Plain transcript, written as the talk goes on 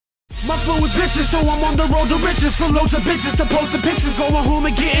My flow is vicious, so I'm on the road to riches. For loads of bitches to post the pictures, going home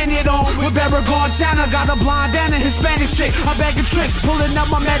and getting it on. With Barragán Santa, got a blonde and a Hispanic chick. I'm bagging tricks, pulling out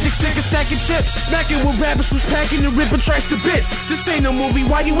my magic stick and stacking chips. Smacking with rappers who's packing and ripping tracks to bits. This ain't a movie,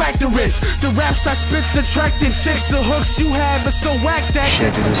 why you acting rich? The raps I spit's attracting chicks. The hooks you have are so whack that shit,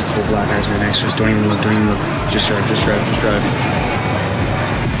 dude, there's a cool black guys right next to us. Don't even look. Just drive.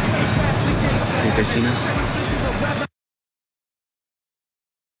 Think they seen us?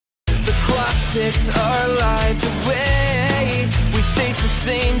 Ticks our lives away. We face the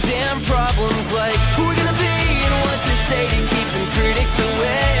same damn problems, like who we're gonna be and what to say to keep them critics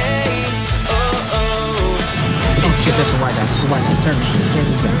away. Oh shit, that's a white guy. This is a white guy. Turn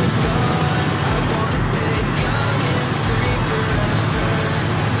this down.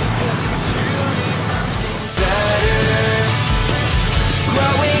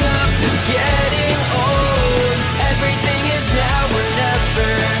 Growing up is getting old. Everything is now or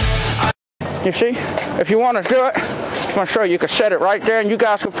never. You see, if you want to do it, just want to show you, you can set it right there, and you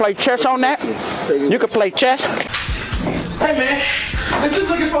guys can play chess on that. You can play chess. Hey man, is this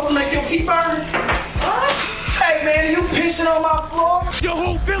nigga supposed to make your feet burn? Hey man, are you pissing on my floor? your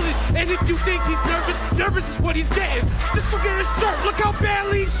whole village. And if you think he's nervous is what he's getting. Just look at his shirt, look how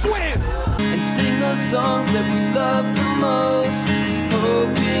badly he's sweating. And sing those songs that we love the most.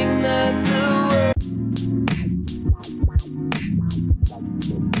 Hope